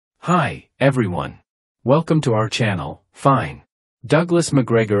Hi, everyone. Welcome to our channel, Fine. Douglas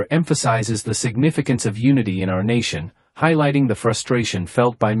Macgregor emphasizes the significance of unity in our nation, highlighting the frustration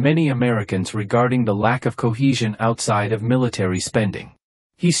felt by many Americans regarding the lack of cohesion outside of military spending.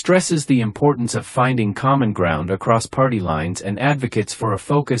 He stresses the importance of finding common ground across party lines and advocates for a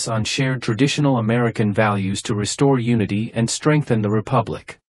focus on shared traditional American values to restore unity and strengthen the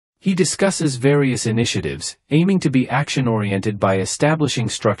republic. He discusses various initiatives, aiming to be action-oriented by establishing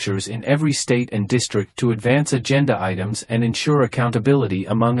structures in every state and district to advance agenda items and ensure accountability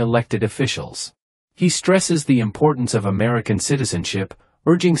among elected officials. He stresses the importance of American citizenship,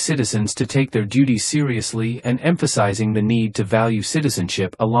 urging citizens to take their duties seriously and emphasizing the need to value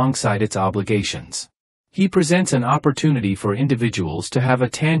citizenship alongside its obligations. He presents an opportunity for individuals to have a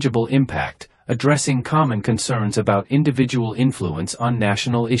tangible impact, addressing common concerns about individual influence on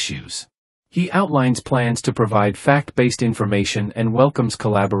national issues. He outlines plans to provide fact-based information and welcomes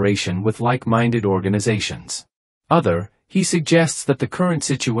collaboration with like-minded organizations. He suggests that the current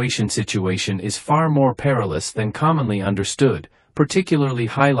situation is far more perilous than commonly understood, particularly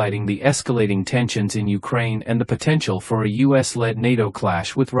highlighting the escalating tensions in Ukraine and the potential for a US-led NATO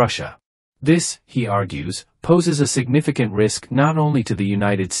clash with Russia. This, he argues, poses a significant risk not only to the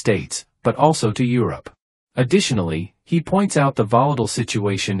United States, but also to Europe. Additionally, he points out the volatile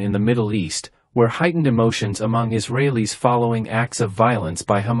situation in the Middle East, where heightened emotions among Israelis following acts of violence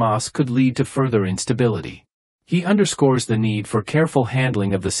by Hamas could lead to further instability. He underscores the need for careful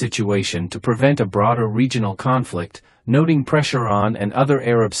handling of the situation to prevent a broader regional conflict, noting pressure on and other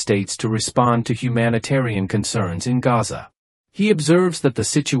Arab states to respond to humanitarian concerns in Gaza. He observes that the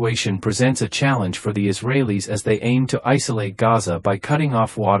situation presents a challenge for the Israelis as they aim to isolate Gaza by cutting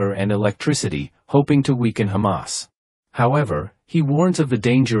off water and electricity, hoping to weaken Hamas. However, he warns of the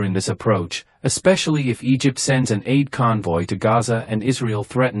danger in this approach, especially if Egypt sends an aid convoy to Gaza and Israel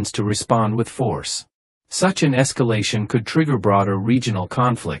threatens to respond with force. Such an escalation could trigger broader regional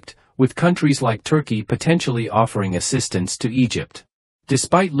conflict, with countries like Turkey potentially offering assistance to Egypt.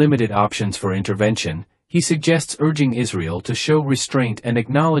 Despite limited options for intervention, he suggests urging Israel to show restraint and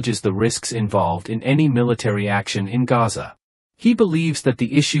acknowledges the risks involved in any military action in Gaza. He believes that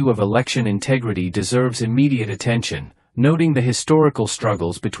the issue of election integrity deserves immediate attention, noting the historical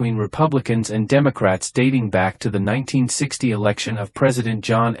struggles between Republicans and Democrats dating back to the 1960 election of President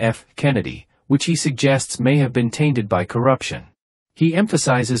John F. Kennedy, which he suggests may have been tainted by corruption. He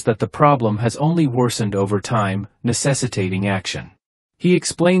emphasizes that the problem has only worsened over time, necessitating action. He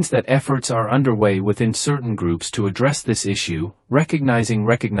explains that efforts are underway within certain groups to address this issue, recognizing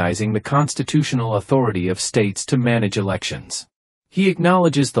the constitutional authority of states to manage elections. He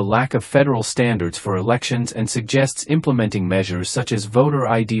acknowledges the lack of federal standards for elections and suggests implementing measures such as voter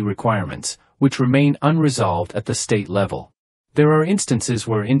ID requirements, which remain unresolved at the state level. There are instances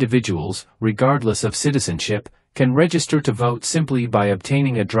where individuals, regardless of citizenship, can register to vote simply by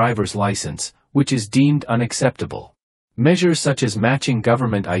obtaining a driver's license, which is deemed unacceptable. Measures such as matching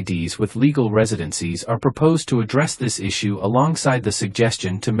government IDs with legal residencies are proposed to address this issue alongside the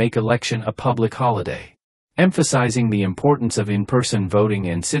suggestion to make election a public holiday. Emphasizing the importance of in-person voting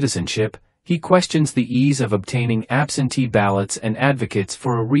and citizenship, he questions the ease of obtaining absentee ballots and advocates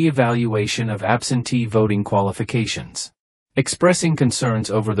for a re-evaluation of absentee voting qualifications. Expressing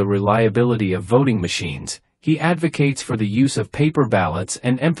concerns over the reliability of voting machines, he advocates for the use of paper ballots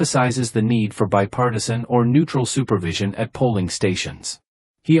and emphasizes the need for bipartisan or neutral supervision at polling stations.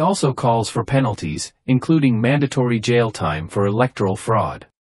 He also calls for penalties, including mandatory jail time for electoral fraud.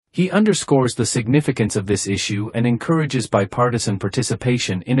 He underscores the significance of this issue and encourages bipartisan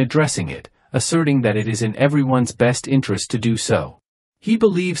participation in addressing it, asserting that it is in everyone's best interest to do so. He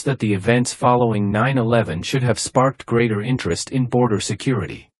believes that the events following 9/11 should have sparked greater interest in border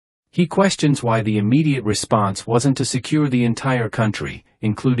security. He questions why the immediate response wasn't to secure the entire country,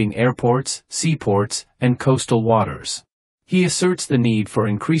 including airports, seaports, and coastal waters. He asserts the need for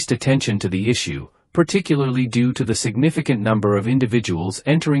increased attention to the issue, particularly due to the significant number of individuals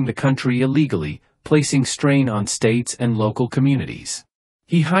entering the country illegally, placing strain on states and local communities.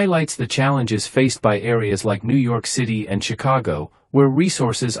 He highlights the challenges faced by areas like New York City and Chicago, where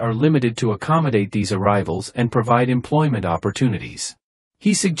resources are limited to accommodate these arrivals and provide employment opportunities.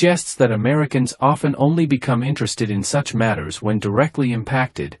 He suggests that Americans often only become interested in such matters when directly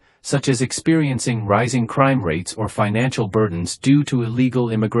impacted, such as experiencing rising crime rates or financial burdens due to illegal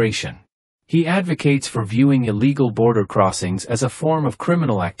immigration. He advocates for viewing illegal border crossings as a form of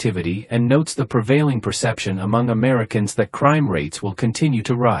criminal activity and notes the prevailing perception among Americans that crime rates will continue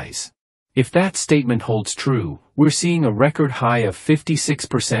to rise. If that statement holds true, we're seeing a record high of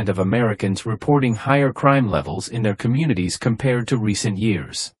 56% of Americans reporting higher crime levels in their communities compared to recent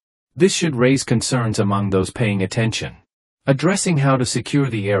years. This should raise concerns among those paying attention. Addressing how to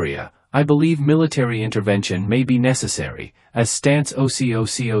secure the area, I believe military intervention may be necessary, as stance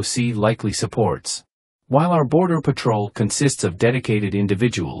OCOCOC likely supports. While our border patrol consists of dedicated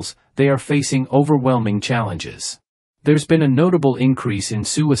individuals, they are facing overwhelming challenges. There's been a notable increase in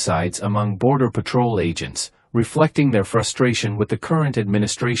suicides among border patrol agents, reflecting their frustration with the current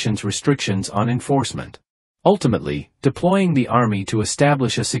administration's restrictions on enforcement. Ultimately, deploying the army to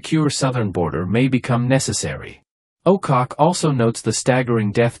establish a secure southern border may become necessary. Ocock also notes the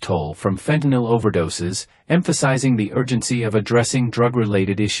staggering death toll from fentanyl overdoses, emphasizing the urgency of addressing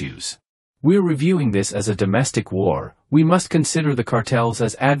drug-related issues. We're reviewing this as a domestic war. We must consider the cartels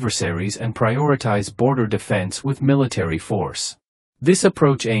as adversaries and prioritize border defense with military force. This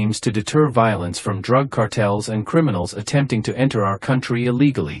approach aims to deter violence from drug cartels and criminals attempting to enter our country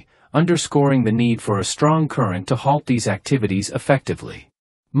illegally, underscoring the need for a strong current to halt these activities effectively.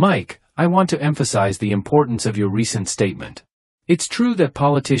 Mike, I want to emphasize the importance of your recent statement. It's true that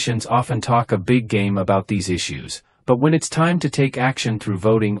politicians often talk a big game about these issues, but when it's time to take action through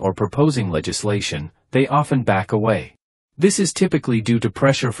voting or proposing legislation, they often back away. This is typically due to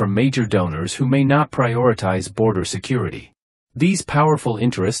pressure from major donors who may not prioritize border security. These powerful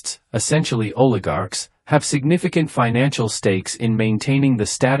interests, essentially oligarchs, have significant financial stakes in maintaining the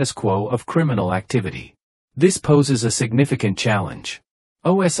status quo of criminal activity. This poses a significant challenge.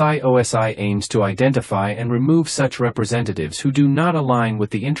 OSI aims to identify and remove such representatives who do not align with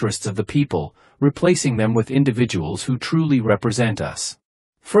the interests of the people, replacing them with individuals who truly represent us.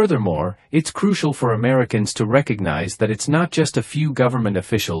 Furthermore, it's crucial for Americans to recognize that it's not just a few government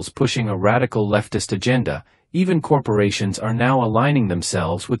officials pushing a radical leftist agenda. Even corporations are now aligning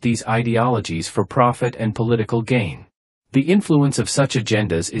themselves with these ideologies for profit and political gain. The influence of such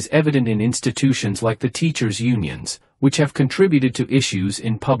agendas is evident in institutions like the teachers' unions, which have contributed to issues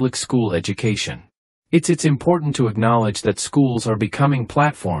in public school education. It's important to acknowledge that schools are becoming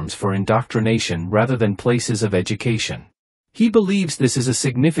platforms for indoctrination rather than places of education. He believes this is a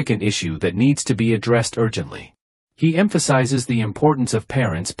significant issue that needs to be addressed urgently. He emphasizes the importance of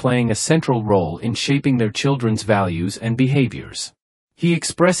parents playing a central role in shaping their children's values and behaviors. He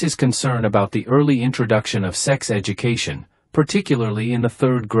expresses concern about the early introduction of sex education, particularly in the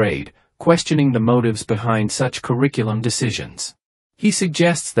 3rd grade, questioning the motives behind such curriculum decisions. He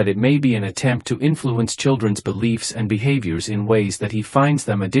suggests that it may be an attempt to influence children's beliefs and behaviors in ways that he finds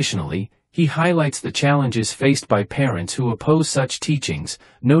them. Additionally, he highlights the challenges faced by parents who oppose such teachings,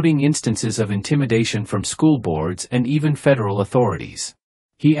 noting instances of intimidation from school boards and even federal authorities.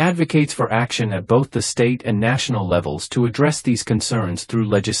 He advocates for action at both the state and national levels to address these concerns through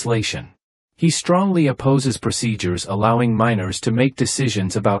legislation. He strongly opposes procedures allowing minors to make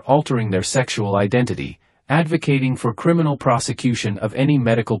decisions about altering their sexual identity, advocating for criminal prosecution of any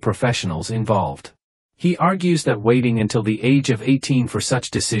medical professionals involved. He argues that waiting until the age of 18 for such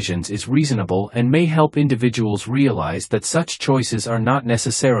decisions is reasonable and may help individuals realize that such choices are not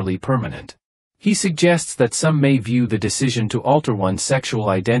necessarily permanent. He suggests that some may view the decision to alter one's sexual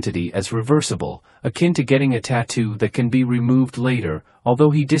identity as reversible, akin to getting a tattoo that can be removed later,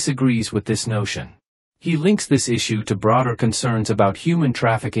 although he disagrees with this notion. He links this issue to broader concerns about human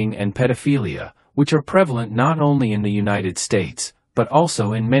trafficking and pedophilia, which are prevalent not only in the United States, but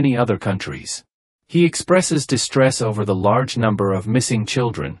also in many other countries. He expresses distress over the large number of missing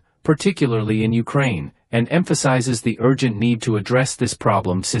children, particularly in Ukraine, and emphasizes the urgent need to address this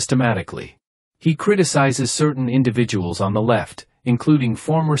problem systematically. He criticizes certain individuals on the left, including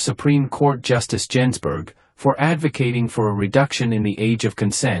former Supreme Court Justice Ginsburg, for advocating for a reduction in the age of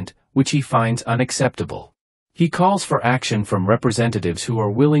consent, which he finds unacceptable. He calls for action from representatives who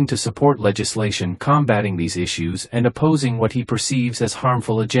are willing to support legislation combating these issues and opposing what he perceives as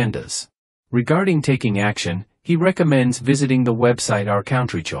harmful agendas. Regarding taking action, he recommends visiting the website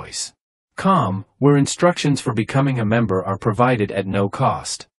OurCountryChoice.com, where instructions for becoming a member are provided at no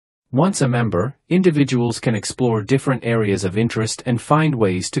cost. Once a member, individuals can explore different areas of interest and find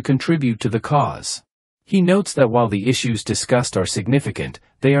ways to contribute to the cause. He notes that while the issues discussed are significant,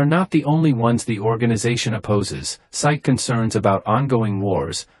 they are not the only ones the organization opposes, cite concerns about ongoing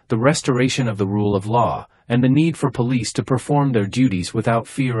wars, the restoration of the rule of law, and the need for police to perform their duties without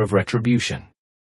fear of retribution.